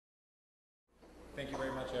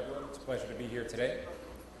a pleasure to be here today.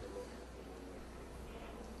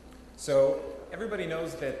 So everybody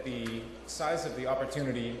knows that the size of the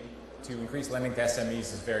opportunity to increase lending to SMEs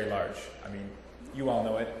is very large. I mean, you all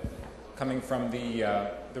know it. Coming from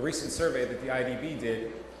the recent survey that the IDB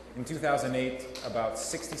did, in 2008, about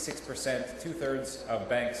 66%, two-thirds of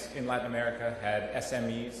banks in Latin America had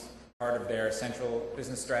SMEs part of their central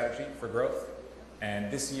business strategy for growth.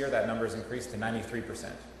 And this year, that number has increased to 93%.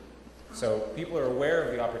 So people are aware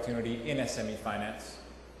of the opportunity in SME finance.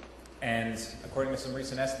 And according to some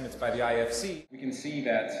recent estimates by the IFC, we can see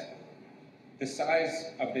that the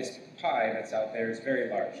size of this pie that's out there is very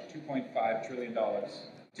large, $2.5 trillion.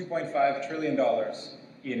 $2.5 trillion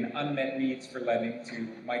in unmet needs for lending to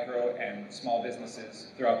micro and small businesses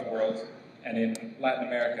throughout the world. And in Latin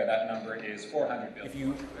America, that number is 400 billion. If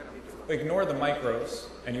you ignore the micros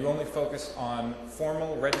and you only focus on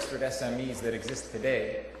formal registered SMEs that exist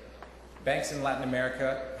today, banks in Latin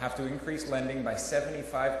America have to increase lending by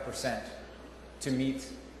 75% to meet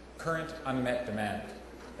current unmet demand.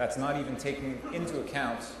 That's not even taking into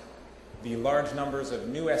account the large numbers of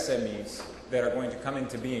new SMEs that are going to come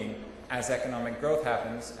into being as economic growth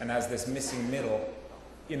happens and as this missing middle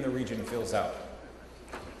in the region fills out.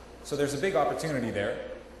 So there's a big opportunity there.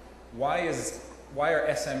 Why are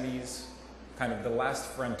SMEs kind of the last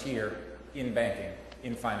frontier in banking,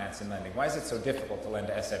 in finance and lending? Why is it so difficult to lend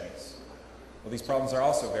to SMEs? Well, these problems are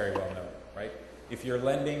also very well known, right? If you're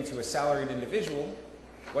lending to a salaried individual,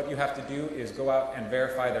 what you have to do is go out and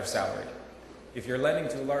verify their salary. If you're lending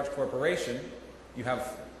to a large corporation, you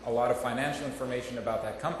have a lot of financial information about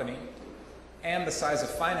that company, and the size of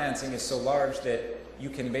financing is so large that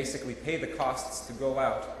you can basically pay the costs to go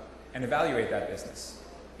out and evaluate that business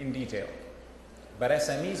in detail. But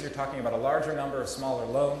SMEs, you're talking about a larger number of smaller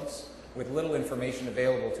loans with little information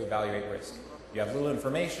available to evaluate risk. You have little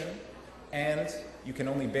information, and you can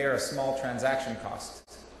only bear a small transaction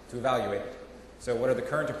cost to evaluate it. So what are the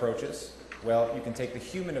current approaches? Well, you can take the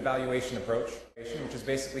human evaluation approach, which is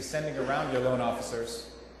basically sending around your loan officers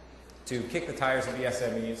to kick the tires of the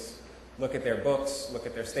SMEs, look at their books, look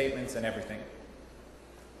at their statements and everything.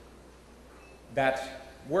 That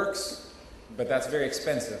works, but that's very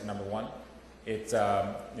expensive, number one. This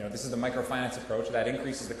is the microfinance approach. That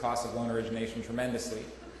increases the cost of loan origination tremendously.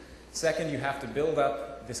 Second, you have to build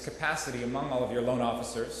up this capacity among all of your loan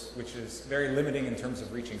officers, which is very limiting in terms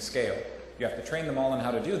of reaching scale. You have to train them all on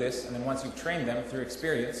how to do this, and then once you've trained them through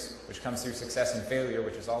experience, which comes through success and failure,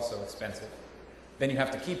 which is also expensive, then you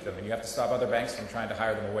have to keep them, and you have to stop other banks from trying to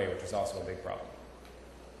hire them away, which is also a big problem.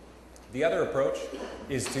 The other approach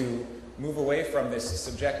is to move away from this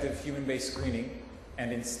subjective human-based screening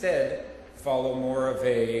and instead follow more of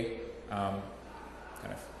a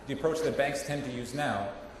the approach that banks tend to use now,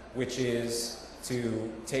 which is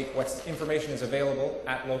to take what information is available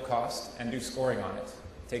at low cost and do scoring on it.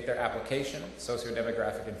 Take their application,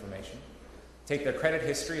 socio-demographic information, take their credit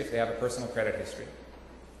history if they have a personal credit history,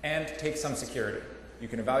 and take some security. You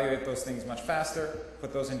can evaluate those things much faster,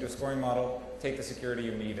 put those into a scoring model, take the security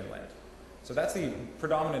you need and lend. So that's the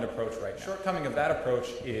predominant approach right now. Shortcoming of that approach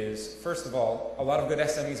is, first of all, a lot of good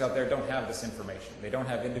SMEs out there don't have this information. They don't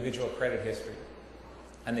have individual credit history,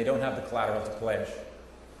 and they don't have the collateral to pledge.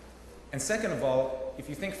 And second of all, if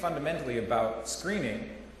you think fundamentally about screening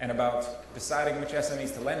and about deciding which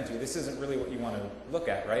SMEs to lend to, this isn't really what you want to look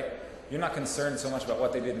at, right? You're not concerned so much about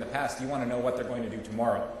what they did in the past. You want to know what they're going to do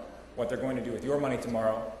tomorrow, what they're going to do with your money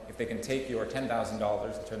tomorrow, if they can take your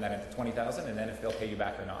 $10,000 and turn that into $20,000, and then if they'll pay you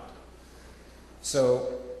back or not.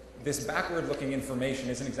 So this backward-looking information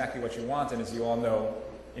isn't exactly what you want, and as you all know,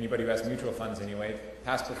 anybody who has mutual funds anyway,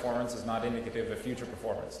 past performance is not indicative of future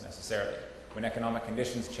performance necessarily. When economic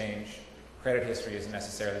conditions change, credit history isn't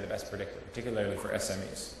necessarily the best predictor, particularly for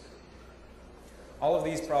SMEs. All of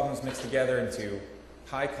these problems mix together into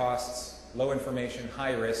high costs, low information,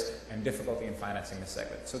 high risk, and difficulty in financing this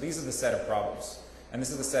segment. So these are the set of problems. And this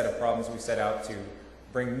is the set of problems we set out to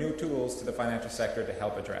bring new tools to the financial sector to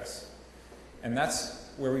help address. And that's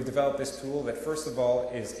where we've developed this tool that, first of all,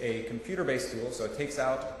 is a computer-based tool. So it takes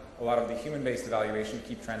out a lot of the human-based evaluation to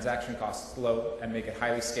keep transaction costs low and make it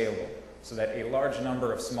highly scalable, so that a large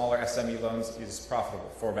number of smaller SME loans is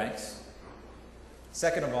profitable for banks.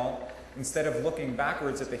 Second of all, instead of looking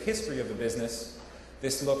backwards at the history of the business,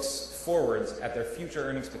 this looks forwards at their future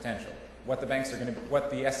earnings potential, what the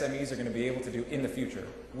SMEs are going to be able to do in the future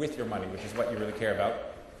with your money, which is what you really care about.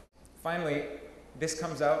 Finally, this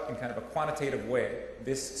comes out in kind of a quantitative way.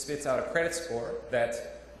 This spits out a credit score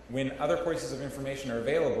that, when other pieces of information are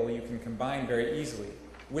available, you can combine very easily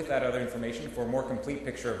with that other information for a more complete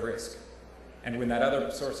picture of risk. And when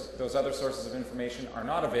those other sources of information are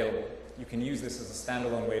not available, you can use this as a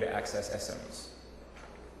standalone way to access SMEs.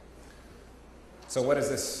 So what is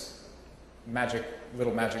this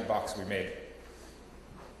little magic box we made?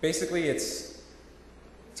 Basically, it's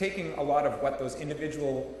taking a lot of what those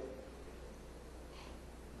individual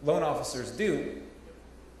loan officers do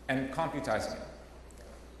and computizing it.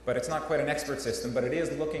 But it's not quite an expert system, but it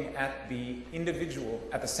is looking at the individual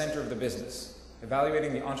at the center of the business,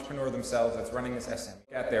 evaluating the entrepreneur themselves that's running this SME,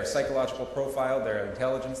 at their psychological profile, their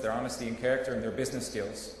intelligence, their honesty and character, and their business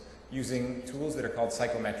skills, using tools that are called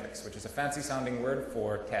psychometrics, which is a fancy-sounding word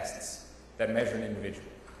for tests that measure an individual.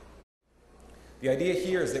 The idea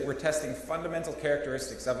here is that we're testing fundamental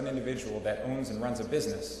characteristics of an individual that owns and runs a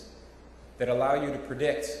business that allow you to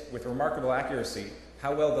predict with remarkable accuracy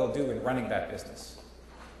how well they'll do in running that business,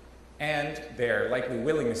 and their likely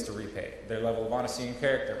willingness to repay, their level of honesty and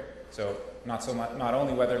character. So not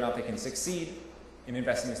only whether or not they can succeed in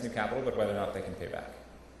investing this new capital, but whether or not they can pay back.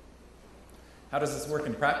 How does this work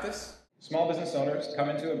in practice? Small business owners come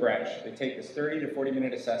into a branch, they take this 30 to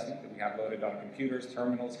 40-minute assessment that we have loaded on computers,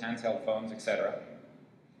 terminals, handheld phones, etc.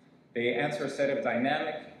 They answer a set of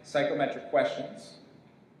dynamic psychometric questions,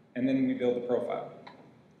 and then we build the profile.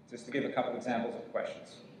 Just to give a couple examples of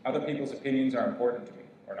questions. Other people's opinions are important to me,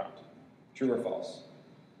 or not. True or false?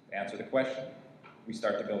 They answer the question, we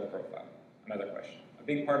start to build a profile. Another question. A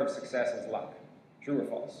big part of success is luck. True or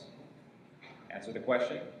false? Answer the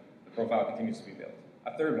question, the profile continues to be built.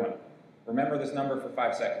 A third one. Remember this number for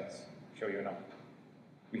 5 seconds. Show you a number.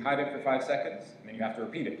 We hide it for 5 seconds, and then you have to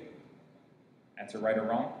repeat it. Answer right or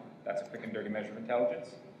wrong. That's a quick and dirty measure of intelligence.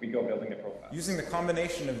 We go building the profile. Using the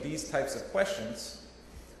combination of these types of questions,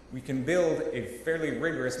 we can build a fairly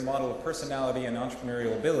rigorous model of personality and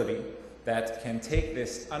entrepreneurial ability that can take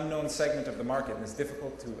this unknown segment of the market, this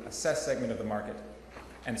difficult to assess segment of the market,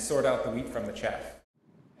 and sort out the wheat from the chaff.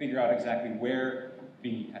 Figure out exactly where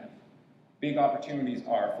the kind of big opportunities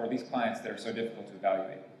are for these clients that are so difficult to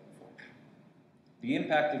evaluate. The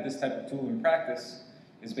impact of this type of tool in practice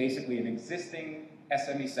is basically in existing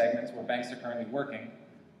SME segments where banks are currently working,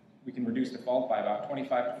 we can reduce default by about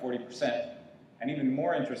 25 to 40%. And even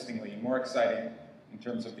more interestingly, more exciting in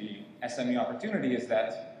terms of the SME opportunity is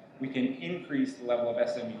that we can increase the level of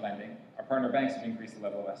SME lending. Our partner banks have increased the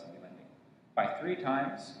level of SME lending by 3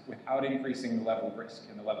 times without increasing the level of risk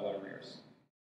and the level of arrears.